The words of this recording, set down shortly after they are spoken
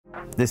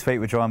This week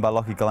we're joined by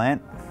Lachie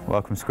Gollant.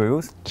 Welcome,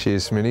 Squiggles.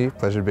 Cheers, Smitty.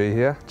 Pleasure to be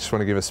here. Just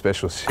want to give a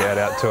special shout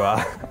out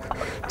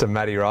to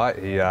Matty Wright.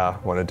 He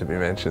wanted to be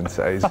mentioned,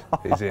 so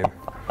he's in.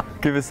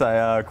 Give us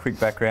a quick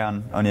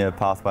background on your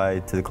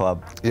pathway to the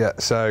club. Yeah,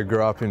 so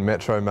grew up in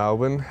Metro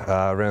Melbourne,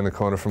 around the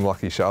corner from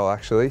Lachie Shoal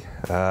actually.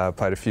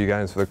 Played a few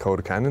games for the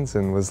Calder Cannons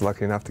and was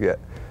lucky enough to get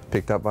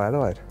picked up by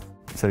Adelaide.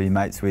 So you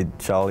mates with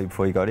Charlie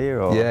before you got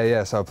here? Or?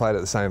 Yeah, so I played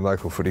at the same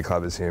local footy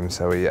club as him,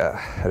 so we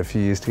had a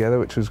few years together,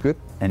 which was good.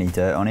 Any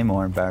dirt on him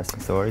or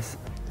embarrassing stories?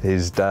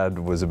 His dad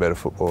was a better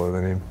footballer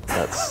than him.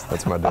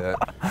 That's my dirt.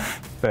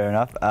 Fair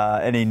enough.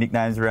 Any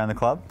nicknames around the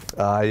club?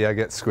 Yeah, I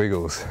get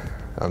Squiggles,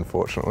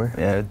 unfortunately.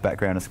 Yeah,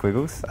 background of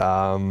Squiggles.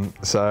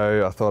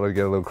 So I thought I'd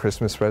get a little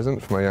Christmas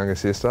present for my younger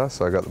sister,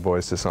 so I got the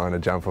boys to sign a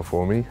jumper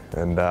for me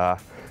and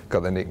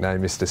got the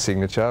nickname Mr.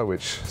 Signature,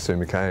 which soon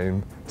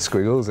became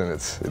Squiggles, and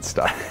it's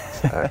stuck.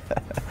 So.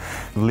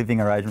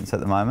 Living arrangements at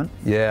the moment?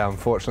 Yeah,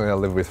 unfortunately I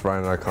live with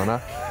Ronan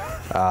O'Connor.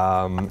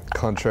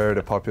 Contrary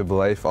to popular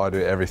belief, I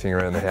do everything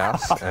around the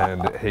house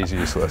and he's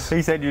useless.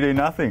 He said you do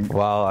nothing.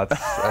 Well,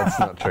 that's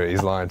not true.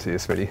 He's lying to you,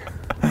 Smitty.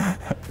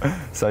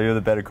 So you're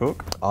the better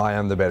cook? I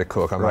am the better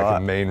cook. I make a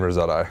mean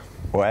risotto.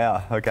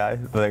 Wow, okay.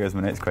 Well, there goes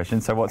my next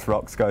question. So what's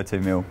Rock's go-to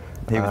meal?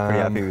 He was pretty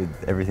happy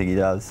with everything he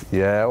does.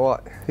 Yeah,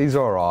 well, he's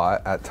all right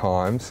at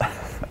times.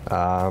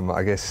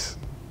 I guess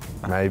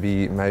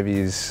maybe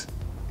his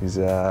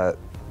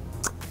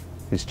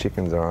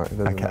chicken's all right. He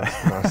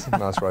does a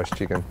nice roast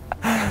chicken.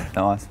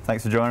 Nice.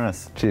 Thanks for joining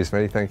us. Cheers,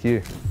 mate. Thank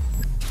you.